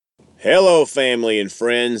Hello, family and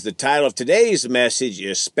friends. The title of today's message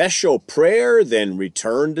is Special Prayer, then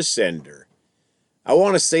Return to Sender. I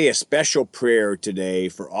want to say a special prayer today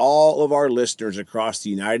for all of our listeners across the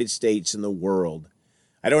United States and the world.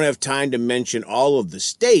 I don't have time to mention all of the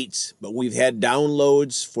states, but we've had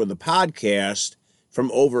downloads for the podcast from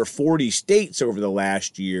over 40 states over the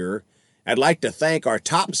last year. I'd like to thank our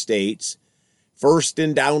top states. First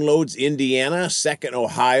in downloads, Indiana. Second,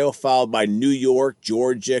 Ohio, followed by New York,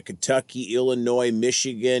 Georgia, Kentucky, Illinois,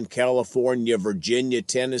 Michigan, California, Virginia,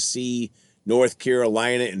 Tennessee, North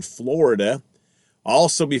Carolina, and Florida.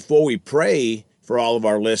 Also, before we pray for all of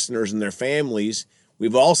our listeners and their families,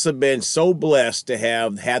 we've also been so blessed to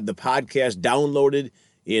have had the podcast downloaded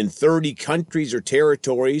in 30 countries or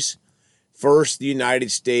territories. First, the United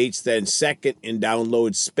States, then second in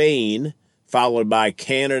downloads, Spain, followed by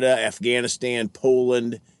Canada, Afghanistan,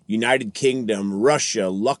 Poland, United Kingdom, Russia,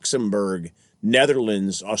 Luxembourg,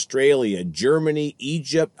 Netherlands, Australia, Germany,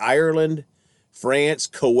 Egypt, Ireland, France,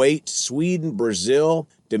 Kuwait, Sweden, Brazil,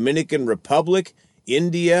 Dominican Republic,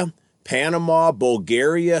 India, Panama,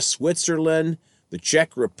 Bulgaria, Switzerland, the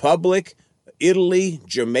Czech Republic, Italy,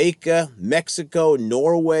 Jamaica, Mexico,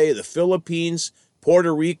 Norway, the Philippines,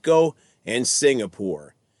 Puerto Rico, and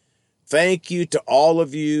Singapore. Thank you to all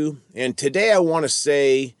of you, and today I want to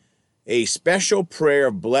say a special prayer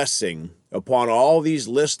of blessing upon all these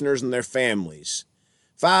listeners and their families.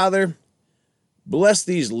 Father, bless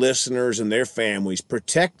these listeners and their families.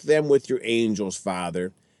 Protect them with your angels,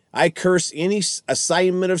 Father. I curse any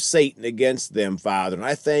assignment of Satan against them, Father, and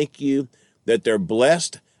I thank you that they're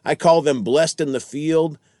blessed. I call them blessed in the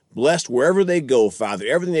field, blessed wherever they go, Father.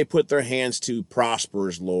 Everything they put their hands to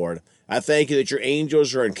prospers, Lord. I thank you that your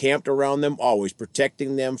angels are encamped around them, always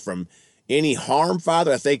protecting them from any harm,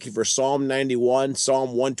 Father. I thank you for Psalm 91, Psalm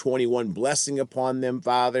 121, blessing upon them,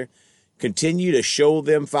 Father. Continue to show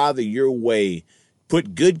them, Father, your way.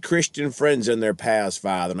 Put good Christian friends in their paths,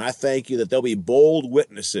 Father. And I thank you that they'll be bold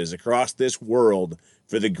witnesses across this world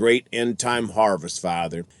for the great end-time harvest,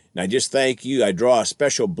 Father. And I just thank you. I draw a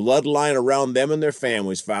special bloodline around them and their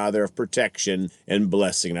families, Father, of protection and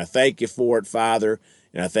blessing. And I thank you for it, Father.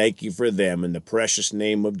 And I thank you for them in the precious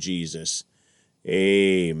name of Jesus.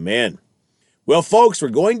 Amen. Well, folks, we're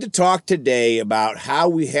going to talk today about how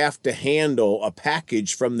we have to handle a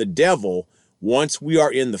package from the devil once we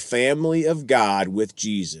are in the family of God with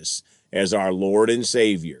Jesus as our Lord and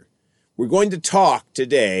Savior. We're going to talk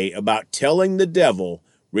today about telling the devil,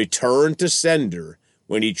 return to sender,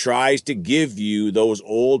 when he tries to give you those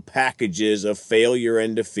old packages of failure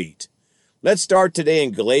and defeat. Let's start today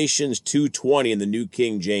in Galatians 2:20 in the New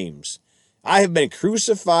King James. I have been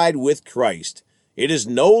crucified with Christ. It is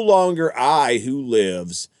no longer I who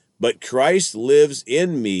lives, but Christ lives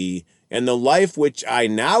in me, and the life which I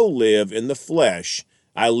now live in the flesh,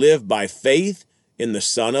 I live by faith in the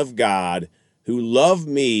Son of God, who loved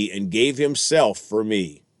me and gave himself for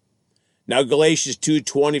me. Now Galatians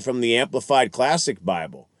 2:20 from the Amplified Classic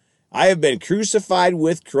Bible. I have been crucified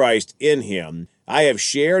with Christ in him. I have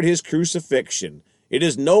shared his crucifixion. It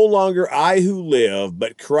is no longer I who live,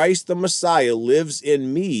 but Christ the Messiah lives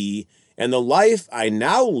in me, and the life I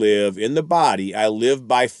now live in the body I live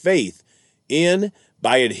by faith in,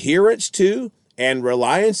 by adherence to, and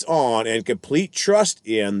reliance on, and complete trust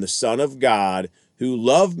in the Son of God, who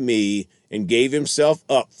loved me and gave himself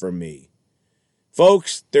up for me.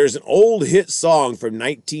 Folks, there's an old hit song from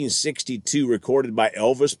 1962 recorded by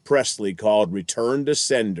Elvis Presley called Return to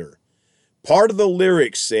Sender. Part of the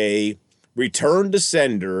lyrics say, return to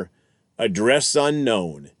sender, address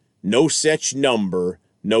unknown, no such number,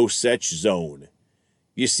 no such zone.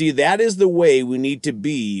 You see, that is the way we need to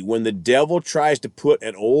be when the devil tries to put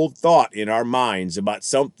an old thought in our minds about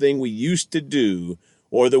something we used to do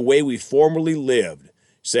or the way we formerly lived.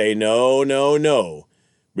 Say, no, no, no.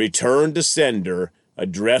 Return to sender,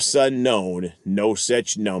 address unknown, no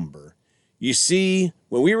such number. You see,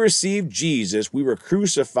 when we received Jesus, we were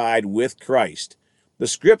crucified with Christ. The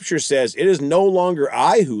scripture says, it is no longer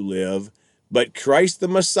I who live, but Christ the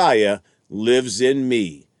Messiah lives in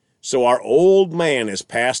me. So our old man has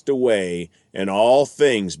passed away, and all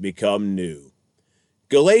things become new.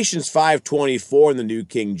 Galatians 5:24 in the New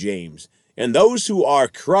King James. And those who are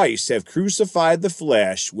Christ have crucified the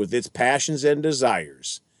flesh with its passions and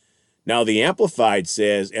desires. Now the Amplified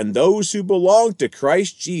says, and those who belong to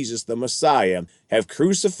Christ Jesus the Messiah have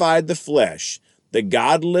crucified the flesh, the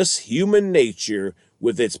godless human nature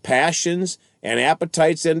with its passions and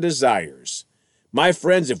appetites and desires. My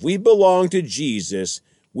friends, if we belong to Jesus,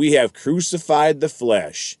 we have crucified the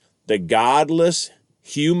flesh, the godless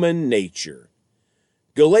human nature.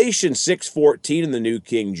 Galatians 6:14 in the New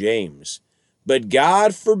King James. But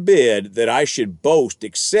God forbid that I should boast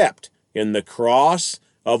except in the cross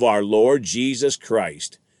of our Lord Jesus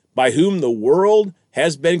Christ, by whom the world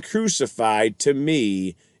has been crucified to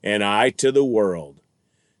me, and I to the world.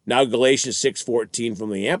 Now Galatians 6:14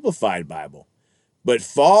 from the Amplified Bible. But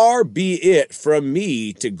far be it from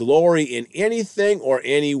me to glory in anything or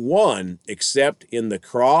anyone except in the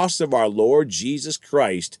cross of our Lord Jesus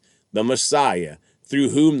Christ, the Messiah, through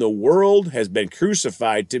whom the world has been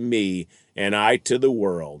crucified to me, and I to the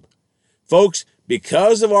world. Folks,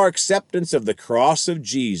 because of our acceptance of the cross of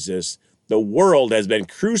Jesus, the world has been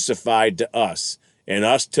crucified to us, and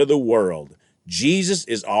us to the world. Jesus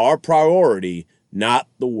is our priority, not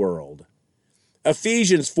the world.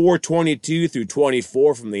 Ephesians 4:22 through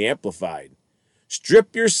 24 from the Amplified.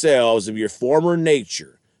 Strip yourselves of your former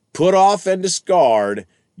nature, put off and discard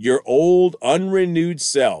your old unrenewed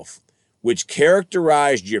self, which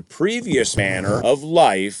characterized your previous manner of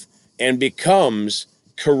life and becomes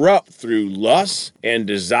corrupt through lusts and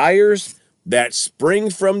desires that spring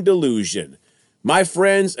from delusion. My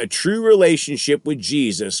friends, a true relationship with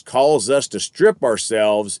Jesus calls us to strip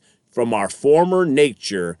ourselves from our former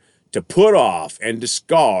nature, to put off and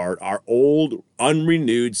discard our old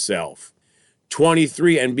unrenewed self.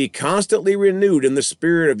 23, and be constantly renewed in the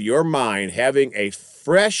spirit of your mind, having a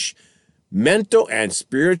fresh mental and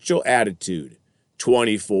spiritual attitude.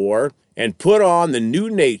 24, and put on the new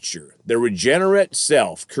nature, the regenerate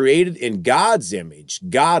self, created in God's image,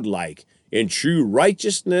 godlike, in true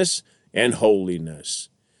righteousness and holiness.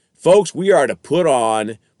 Folks, we are to put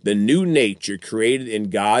on the new nature created in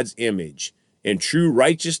God's image, in true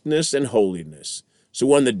righteousness and holiness. So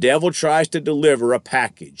when the devil tries to deliver a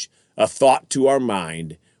package, a thought to our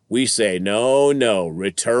mind, we say, no, no,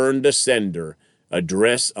 return to sender,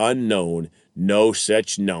 address unknown, no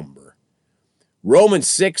such number. Romans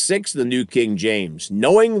 6:6, the New King James,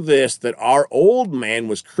 knowing this, that our old man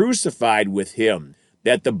was crucified with him,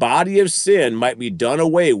 that the body of sin might be done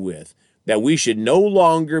away with, that we should no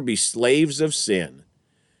longer be slaves of sin.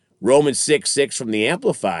 Romans 6:6 from the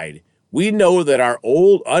Amplified, we know that our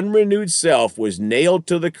old unrenewed self was nailed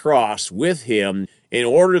to the cross with him in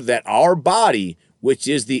order that our body, which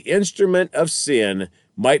is the instrument of sin,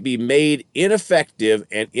 might be made ineffective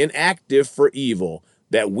and inactive for evil,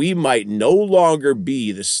 that we might no longer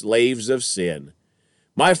be the slaves of sin.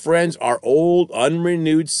 My friends, our old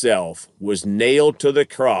unrenewed self was nailed to the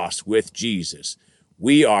cross with Jesus.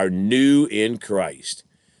 We are new in Christ.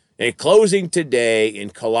 And closing today in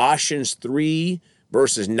Colossians 3,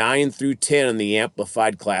 verses 9 through 10 in the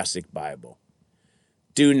Amplified Classic Bible.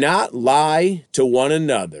 Do not lie to one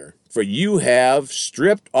another, for you have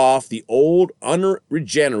stripped off the old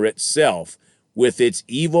unregenerate self with its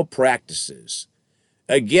evil practices.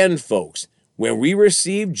 Again, folks, when we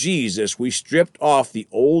received Jesus, we stripped off the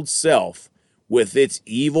old self with its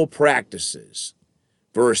evil practices.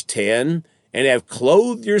 Verse 10, and have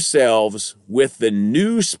clothed yourselves with the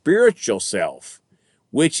new spiritual self,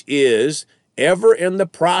 which is ever in the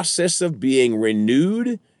process of being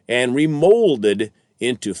renewed and remolded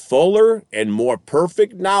into fuller and more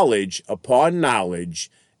perfect knowledge upon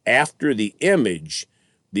knowledge, after the image,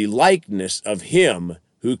 the likeness of him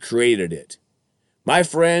who created it. My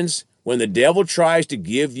friends, when the devil tries to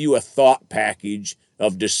give you a thought package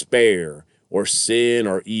of despair or sin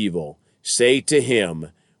or evil, say to him,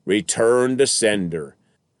 return to sender.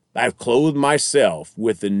 I've clothed myself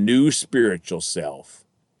with the new spiritual self.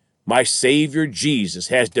 My Savior Jesus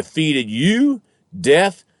has defeated you,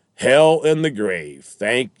 death, hell, and the grave.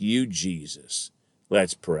 Thank you, Jesus.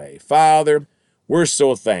 Let's pray. Father, we're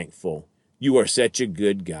so thankful. You are such a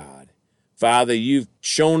good God. Father, you've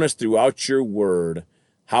shown us throughout your word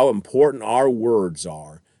how important our words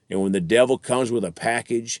are. And when the devil comes with a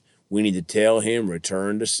package, we need to tell him,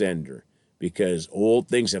 return to sender, because old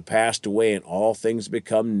things have passed away and all things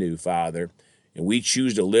become new, Father. And we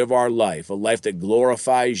choose to live our life, a life that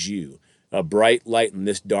glorifies you, a bright light in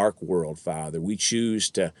this dark world, Father. We choose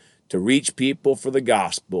to reach people for the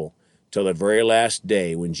gospel till the very last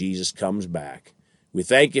day when Jesus comes back. We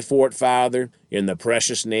thank you for it, Father, in the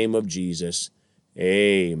precious name of Jesus.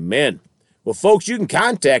 Amen. Well, folks, you can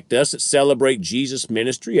contact us at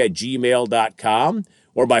celebratejesusministry@gmail.com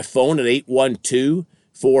or by phone at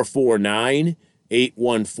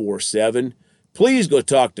 812-449-8147. Please go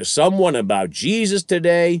talk to someone about Jesus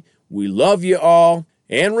today. We love you all.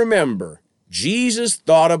 And remember, Jesus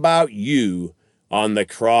thought about you on the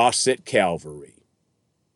cross at Calvary.